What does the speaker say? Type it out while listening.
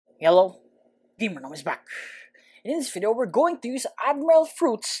Hello, Admiral is back. In this video, we're going to use Admiral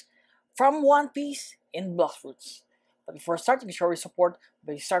fruits from One Piece in BLOXFRUITS. But before starting, be sure we support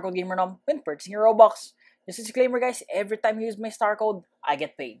by Star Code GamerNom when purchasing your Roblox. Just a disclaimer, guys, every time you use my Star Code, I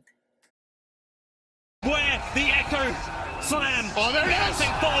get paid. Where the echo slam. Oh, there it is.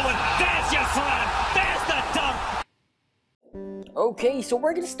 Bouncing forward. There's your slam. There's the dunk. Okay, so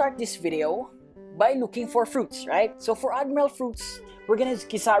we're gonna start this video by looking for fruits, right? So for Admiral fruits, we're gonna use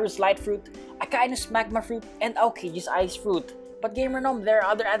Kizaru's light fruit, Akaino's magma fruit, and Aokiji's ice fruit. But GamerNom, there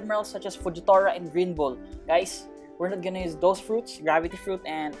are other admirals such as Fujitora and Green Bull. Guys, we're not gonna use those fruits, Gravity fruit,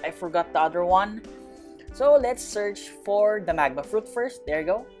 and I forgot the other one. So let's search for the magma fruit first. There you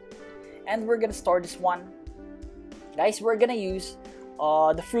go. And we're gonna store this one. Guys, we're gonna use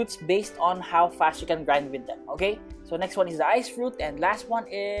the fruits based on how fast you can grind with them, okay? So next one is the ice fruit, and last one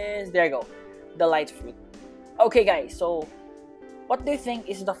is, there you go, the light fruit. Okay guys, so what do you think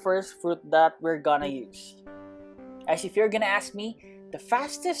is the first fruit that we're gonna use? Guys, if you're gonna ask me, the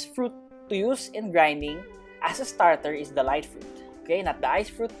fastest fruit to use in grinding as a starter is the light fruit. Okay, not the ice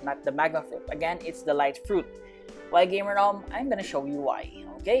fruit, not the magma fruit. Again, it's the light fruit. Why, GamerNom? I'm gonna show you why.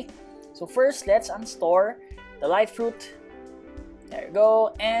 Okay, so first let's unstore the light fruit. There you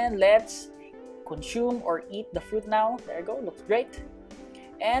go, and let's consume or eat the fruit now. There you go, looks great.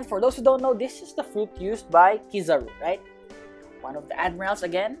 And for those who don't know, this is the fruit used by Kizaru, right? One of the admirals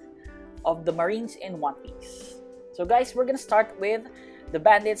again of the Marines in One Piece. So guys, we're gonna start with the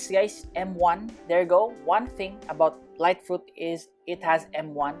bandits, guys. M1. There you go. One thing about light fruit is it has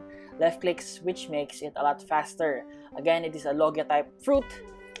M1 left clicks, which makes it a lot faster. Again, it is a Logia type fruit,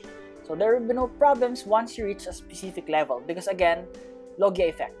 so there will be no problems once you reach a specific level because again, Logia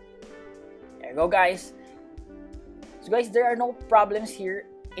effect. There you go, guys. So guys, there are no problems here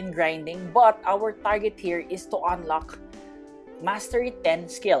in grinding, but our target here is to unlock Mastery 10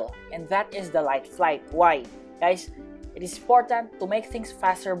 skill, and that is the light flight. Why? Guys, it is important to make things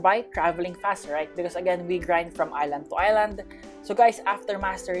faster by traveling faster, right? Because again, we grind from island to island. So guys, after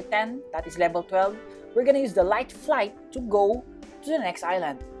Mastery 10, that is level 12, we're gonna use the light flight to go to the next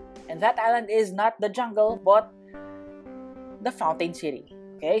island. And that island is not the jungle, but the Fountain City.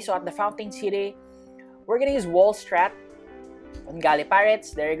 Okay, so at the Fountain City, we're gonna use wall strat on Galley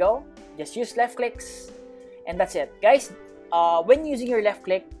Pirates. There you go. Just use left clicks, and that's it. Guys, when using your left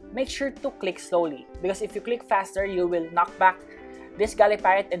click, make sure to click slowly, because if you click faster, you will knock back this Galley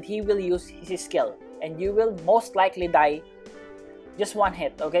Pirate and he will use his skill, and you will most likely die. Just one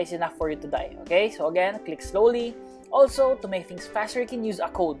hit, okay, it's enough for you to die. Okay, so again, click slowly. Also, to make things faster, you can use a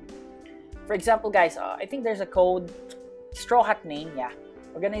code. For example, guys, I think there's a code, Straw Hat Main. Yeah,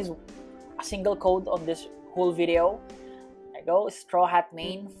 we're gonna use a single code on this whole video. There you go, Straw Hat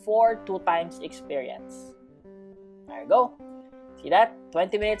Main for 2 times experience. There you go. See that?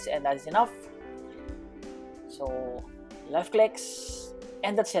 20 minutes, and that's enough. So left clicks,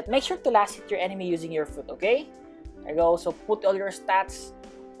 and that's it. Make sure to last hit your enemy using your fruit, okay? There you go. So put all your stats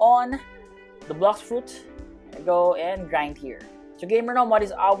on the BLOXFRUIT. There you go, and grind here. So GamerNom, what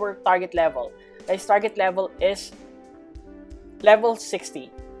is our target level? Guys, target level is level 60.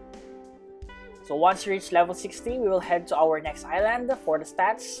 So once you reach level 60, we will head to our next island for the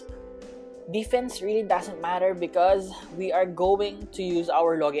stats. Defense really doesn't matter because we are going to use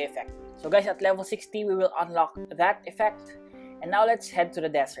our Logia effect. So guys, at level 60, we will unlock that effect. And now let's head to the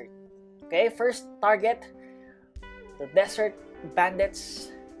desert. Okay, first target, the desert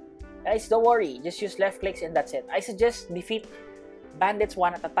bandits. Guys, don't worry, just use left clicks and that's it. I suggest defeat bandits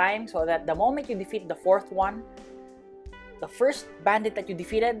one at a time so that the moment you defeat the 4th one, the first bandit that you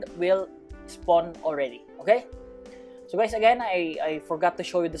defeated will spawn already, okay? So guys, again, I forgot to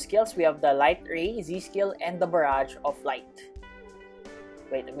show you the skills. We have the Light Ray, Z skill, and the Barrage of Light.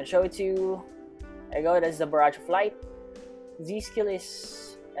 Wait, I'm gonna show it to you. There you go, that's the Barrage of Light. Z skill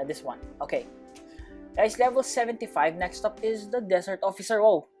is this one. Okay. Guys, level 75. Next up is the Desert Officer.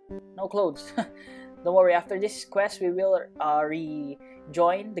 Whoa, no clothes. Don't worry, after this quest, we will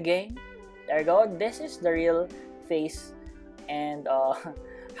rejoin the game. There you go. This is the real face and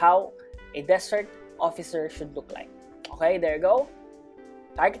how a Desert Officer should look like. Okay, there you go.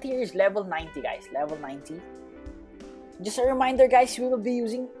 Target here is level 90, guys. Level 90. Just a reminder, guys, we will be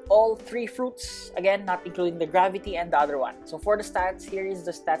using all 3 fruits. Again, not including the gravity and the other one. So for the stats, here is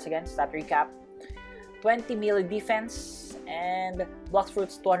the stats again. Stat recap. 20 melee defense and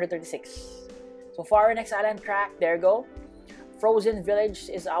BLOXFRUITS 236. So for our next island track, there you go. Frozen Village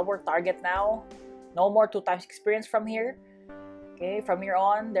is our target now. No more 2 times experience from here. Okay, from here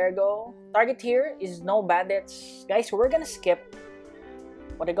on, there you go. Target here is no bandits. Guys, we're gonna skip,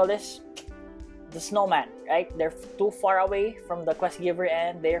 what do you call this? the snowman, right? They're too far away from the quest giver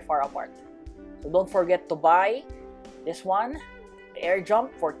and they're far apart. So don't forget to buy this one, the air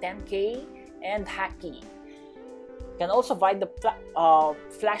jump for 10k, and hacky. You can also buy the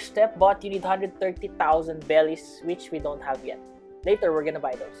flash step, but you need 130,000 bellies, which we don't have yet. Later, we're gonna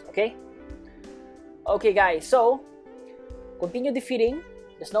buy those, okay? Okay guys, so continue defeating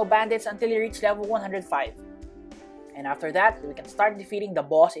the snow bandits until you reach level 105. And after that, we can start defeating the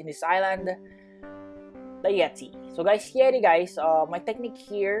boss in this island, the Yeti. So guys, Yeti guys, my technique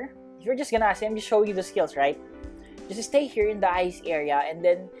here, if you're just gonna ask, I'm just showing you the skills, right? Just stay here in the ice area and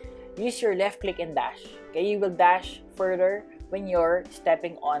then use your left click and dash. Okay, you will dash further when you're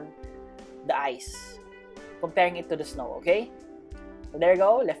stepping on the ice, comparing it to the snow, okay? So there you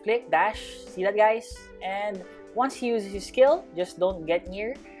go, left click, dash, see that guys? And once he uses his skill, just don't get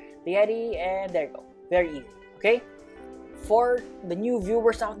near the Yeti, and there you go, very easy, okay? For the new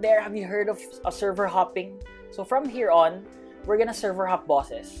viewers out there, have you heard of a server hopping? So from here on, we're gonna server hop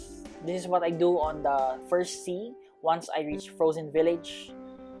bosses. This is what I do on the first sea once I reach Frozen Village.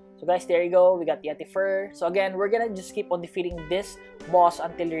 So guys, there you go, we got Yeti Fur. So again, we're gonna just keep on defeating this boss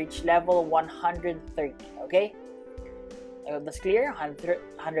until you reach level 130, okay? I hope that's clear,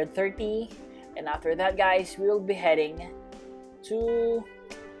 130. And after that guys, we will be heading to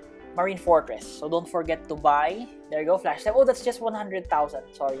Marine Fortress. So don't forget to buy, there you go, flash step. Oh, that's just 100,000,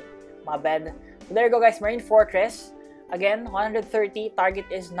 sorry, my bad. So there you go guys, Marine Fortress. Again, 130, target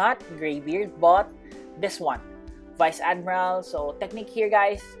is not Greybeard, but this one, Vice Admiral. So technique here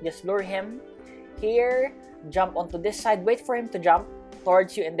guys, just lure him here, jump onto this side, wait for him to jump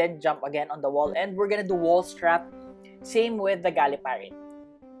towards you and then jump again on the wall. And we're gonna do wall strat, same with the Galley Pirate.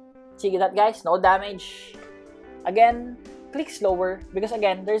 See that guys, no damage. Again, click slower because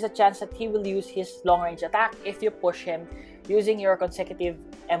again, there's a chance that he will use his long range attack if you push him using your consecutive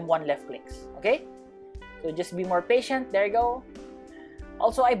M1 left clicks, okay? So just be more patient, there you go.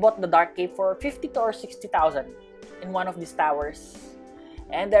 Also, I bought the Dark Cape for 50 or 60,000 in one of these towers.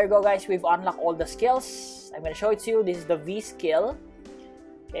 And there you go guys, we've unlocked all the skills. I'm gonna show it to you. This is the V skill,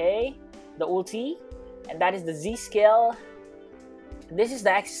 okay? The ulti, and that is the Z skill. This is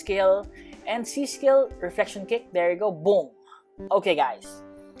the X skill, and C skill, reflection kick, there you go, boom. Okay guys,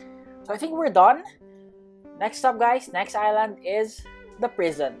 so I think we're done. Next up guys, next island is the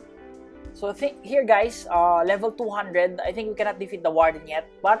prison. So I think here guys, level 200, I think we cannot defeat the warden yet,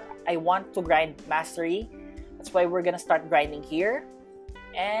 but I want to grind mastery. That's why we're gonna start grinding here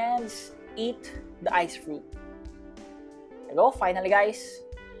and eat the ice fruit. There you go, finally guys.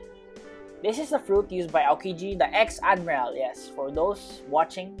 This is the fruit used by Aokiji, the ex-Admiral. Yes, for those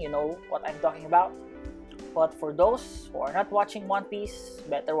watching, you know what I'm talking about. But for those who are not watching One Piece,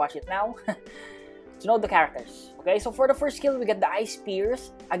 better watch it now to know the characters. Okay, so for the first skill, we get the Ice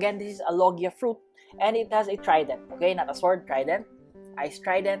Spears. Again, this is a Logia fruit, and it has a trident. Okay, not a sword, trident. Ice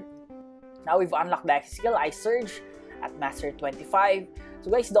Trident. Now we've unlocked the X skill, Ice Surge, at Master 25.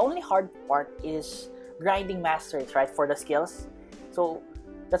 So guys, the only hard part is grinding masteries, right, for the skills. So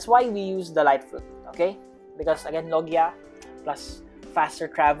that's why we use the light fruit, okay? Because again, Logia plus faster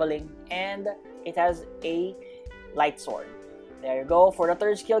traveling, and it has a light sword. There you go. For the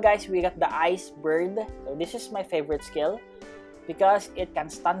third skill, guys, we got the Ice Bird. So this is my favorite skill because it can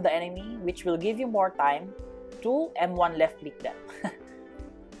stun the enemy, which will give you more time to M1 left click them.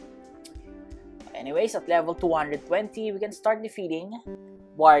 Anyways, at level 220, we can start defeating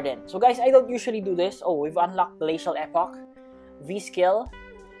Warden. So guys, I don't usually do this. Oh, we've unlocked Glacial Epoch, V skill.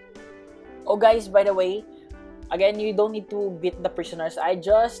 Oh guys, by the way, again, you don't need to beat the prisoners. I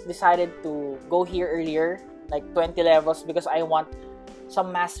just decided to go here earlier, like 20 levels, because I want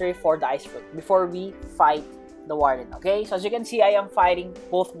some mastery for the Ice Fruit before we fight the Warden, okay? So as you can see, I am fighting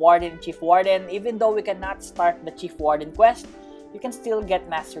both Warden and Chief Warden. Even though we cannot start the Chief Warden quest, you can still get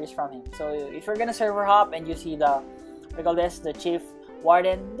masteries from him. So if you're gonna server hop and you see the, we call this, the Chief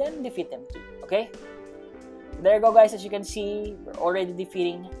Warden, then defeat him too, okay? So there you go guys, as you can see, we're already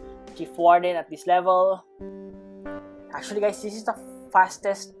defeating Chief Warden at this level. Actually guys, this is the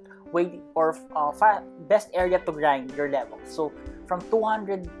fastest way or best area to grind your level. So from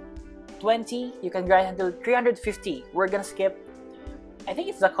 220, you can grind until 350. We're gonna skip, I think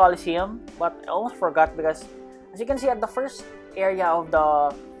it's the Coliseum, but I almost forgot because as you can see at the first area of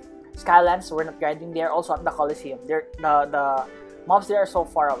the Skylands, we're not grinding there. Also at the Coliseum, the mobs there are so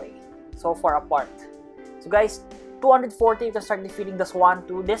far away, so far apart. So guys, 240, you can start defeating the Swan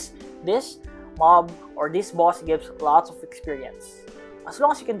too. This mob or this boss gives lots of experience as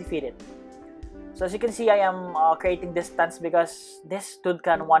long as you can defeat it. So as you can see, I am creating distance because this dude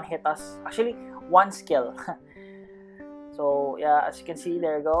can one hit us, actually one skill. So yeah, as you can see,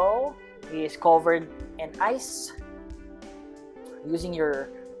 there you go, He is covered in ice. Using your...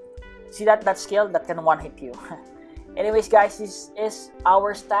 See that skill? That can one-hit you. Anyways, guys, this is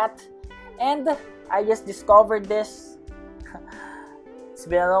our stat. And I just discovered this. It's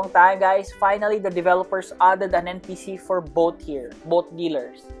been a long time, guys. Finally, the developers added an NPC for both here. Both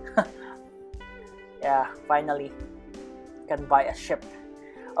dealers. Yeah, finally. You can buy a ship.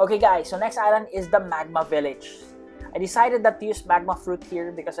 Okay, guys. So next island is the Magma Village. I decided not to use Magma Fruit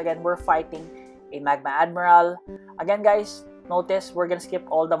here because, again, we're fighting a Magma Admiral. Again, guys, notice we're gonna skip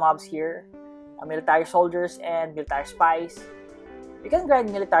all the mobs here. Military soldiers and military spies. You can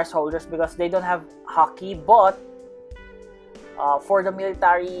grind military soldiers because they don't have hockey, but for the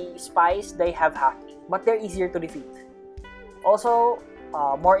military spies, they have hockey, but they're easier to defeat. Also,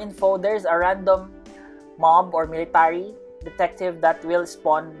 more info, there's a random mob or military detective that will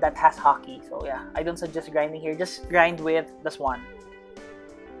spawn that has hockey. So yeah, I don't suggest grinding here, just grind with this one.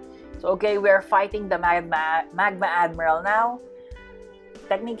 So okay, we're fighting the Magma Admiral now.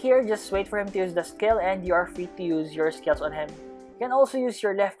 Technique here, just wait for him to use the skill and you are free to use your skills on him. You can also use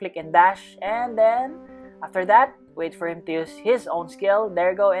your left click and dash, and then after that, wait for him to use his own skill.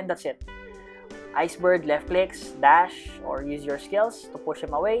 There you go, and that's it. Icebird, left clicks, dash, or use your skills to push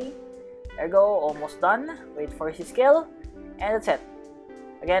him away. There you go, almost done. Wait for his skill, and that's it.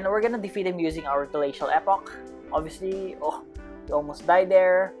 Again, we're gonna defeat him using our Glacial Epoch. Obviously, oh, we almost died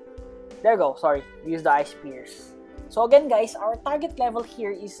there. There you go, sorry, we used the Ice Spears. So again, guys, our target level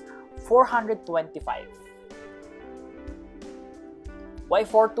here is 425. Why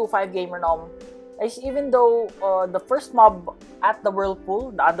 425 Gamer Nom? Guys, even though the first mob at the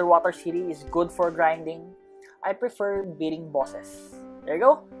Whirlpool, the Underwater City, is good for grinding, I prefer beating bosses. There you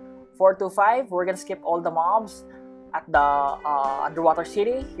go, 425. We're gonna skip all the mobs at the Underwater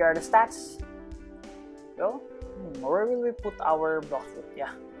City. Here are the stats. Go. Where will we put our BLOXFRUIT?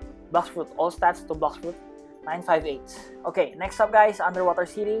 Yeah, BLOXFRUIT. All stats to BLOXFRUIT. 958. Okay, next up, guys, Underwater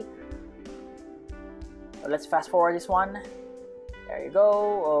City. So let's fast forward this one. There you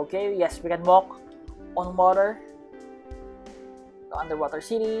go. Okay, yes, we can walk on water. The Underwater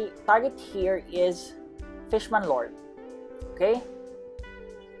City. Target here is Fishman Lord. Okay.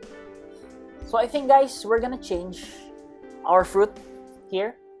 So I think, guys, we're gonna change our fruit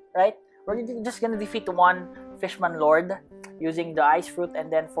here, right? We're just gonna defeat one Fishman Lord using the Ice Fruit,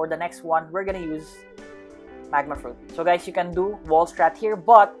 and then for the next one, we're gonna use Magma Fruit. So guys, you can do wall strat here,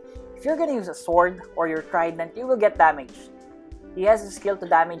 but if you're gonna use a sword or your trident, you will get damaged. He has the skill to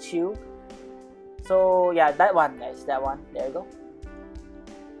damage you. So yeah, that one, guys, that one. There you go.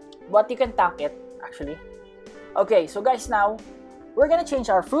 But you can tank it, actually. Okay, so guys, now we're gonna change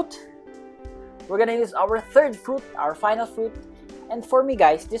our fruit. We're gonna use our third fruit, our final fruit. And for me,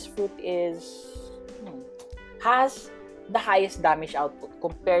 guys, this fruit has the highest damage output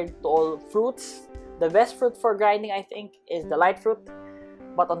compared to all fruits. The best fruit for grinding, I think, is the light fruit.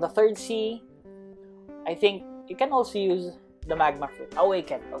 But on the third C, I think you can also use the Magma Fruit.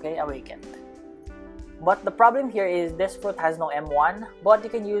 Awakened, okay? Awakened. But the problem here is this fruit has no M1, but you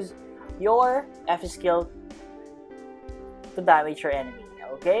can use your F skill to damage your enemy.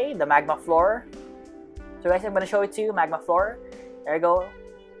 Okay, the Magma Floor. So guys, I'm gonna show it to you. Magma Floor. There you go.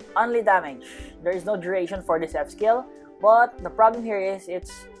 Only damage. There is no duration for this F skill, but the problem here is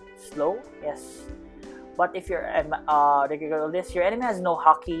it's slow. Yes. But if your enemy has no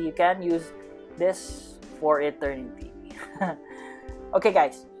hockey, you can use this for eternity. Okay,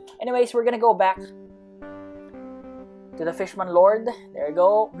 guys. Anyways, we're gonna go back to the Fishman Lord. There you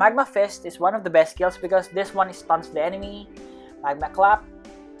go. Magma Fist is one of the best skills because this one stuns the enemy. Magma Clap,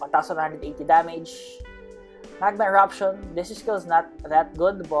 1180 damage. Magma Eruption, this skill is not that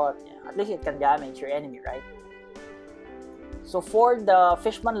good, but at least it can damage your enemy, right? So for the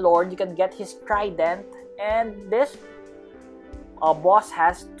Fishman Lord, you can get his trident, and this boss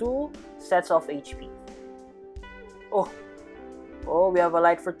has 2 sets of HP. Oh, we have a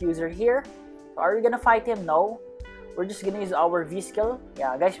light fruit user here. So are we gonna fight him? No. We're just gonna use our V skill.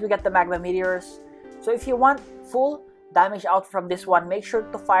 Yeah, guys, we got the Magma Meteors. So if you want full damage out from this one, make sure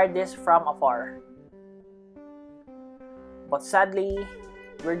to fire this from afar. But sadly,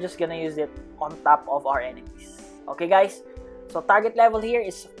 we're just gonna use it on top of our enemies. Okay, guys? So target level here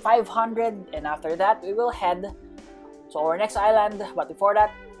is 500, and after that, we will head to our next island. But before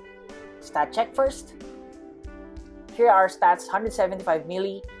that, stat check first. Here are our stats: 175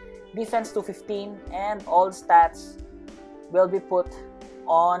 melee, defense 215, and all stats will be put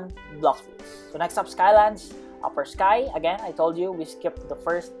on BLOXFRUITS. So next up, Skylands, Upper Sky. Again, I told you we skipped the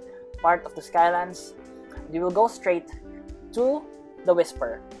first part of the Skylands. We will go straight to the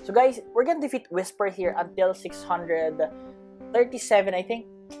Whisper. So guys, we're gonna defeat Whisper here until 637, I think.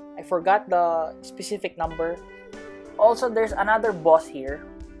 I forgot the specific number. Also, there's another boss here.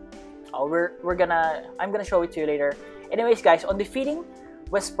 I'm gonna show it to you later. Anyways, guys, on defeating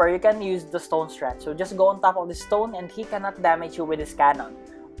Whisper, you can use the stone strat. So just go on top of the stone and he cannot damage you with his cannon.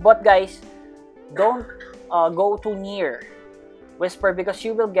 But guys, don't go too near Whisper because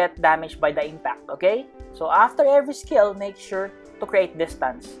you will get damaged by the impact, okay? So after every skill, make sure to create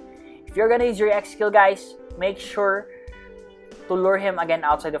distance. If you're gonna use your X skill, guys, make sure to lure him again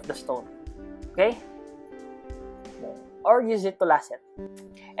outside of the stone, okay? Or use it to last hit.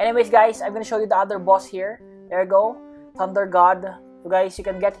 Anyways, guys, I'm gonna show you the other boss here. There you go, Thunder God. So guys, you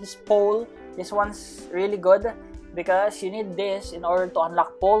can get his pole. This one's really good because you need this in order to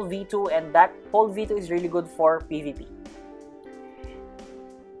unlock pole V2, and that pole V2 is really good for PvP.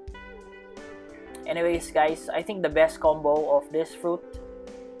 Anyways, guys, I think the best combo of this fruit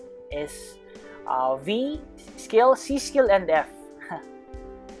is V skill, C skill, and F.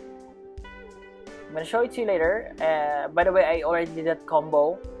 I'm gonna show it to you later. By the way, I already did that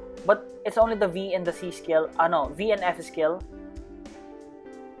combo, but it's only the V and the C skill. No, V and F skill.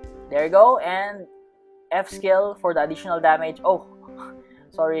 There you go, and F skill for the additional damage. Oh,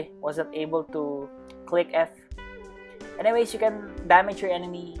 sorry, wasn't able to click F. Anyways, you can damage your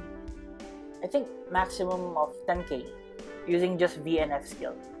enemy, I think maximum of 10k using just V and F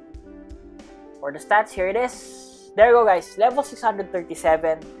skill. For the stats, here it is. There you go, guys, level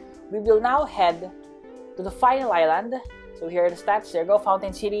 637. We will now head to the final island. So here are the stats. There you go,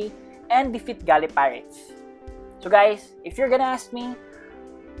 Fountain City, and defeat Galley Pirates. So guys, if you're gonna ask me,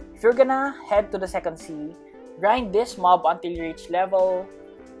 if you're gonna head to the second sea, grind this mob until you reach level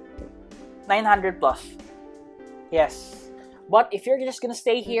 900 plus. Yes. But if you're just gonna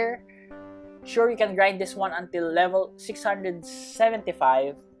stay here, sure, you can grind this one until level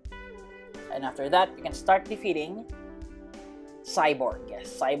 675. And after that, you can start defeating Cyborg. Yes,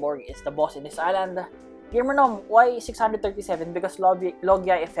 Cyborg is the boss in this island. Gamer Nom, why 637? Because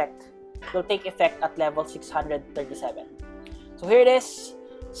Logia effect will take effect at level 637. So here it is,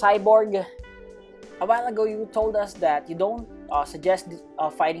 Cyborg. A while ago, you told us that you don't suggest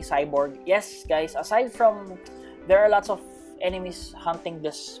fighting Cyborg. Yes, guys, aside from there are lots of enemies hunting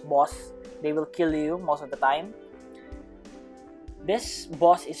this boss, they will kill you most of the time. This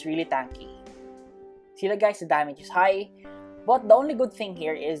boss is really tanky. See that, guys, the damage is high. But the only good thing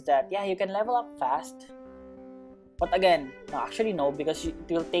here is that, yeah, you can level up fast. But again, no, actually no, because it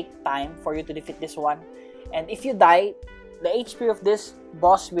will take time for you to defeat this one. And if you die, the HP of this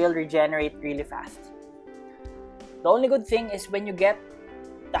boss will regenerate really fast. The only good thing is when you get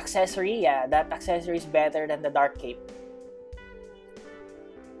the accessory, yeah, that accessory is better than the Dark Cape.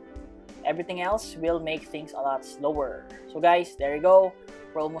 Everything else will make things a lot slower. So guys, there you go.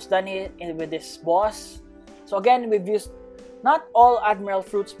 We're almost done with this boss. So again, we've used not all Admiral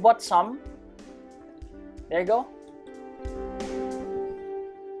fruits, but some. There you go.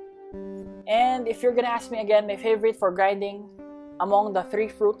 And if you're gonna ask me again, my favorite for grinding among the 3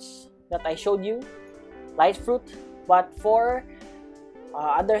 fruits that I showed you, light fruit. But for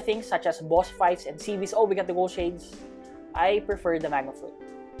other things such as boss fights and CVs, oh, we got the gold shades, I prefer the magma fruit.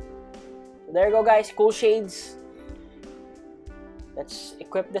 So there you go, guys, cool shades. Let's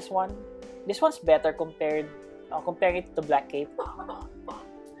equip this one. This one's better comparing it to Black Cape.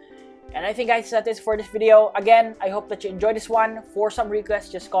 And I think, guys, that is for this video. Again, I hope that you enjoyed this one. For some requests,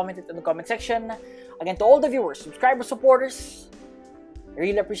 just comment it in the comment section. Again, to all the viewers, subscribers, supporters, I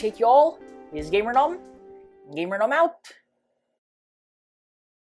really appreciate you all. This is Gamer Nom. Gamer Nom out.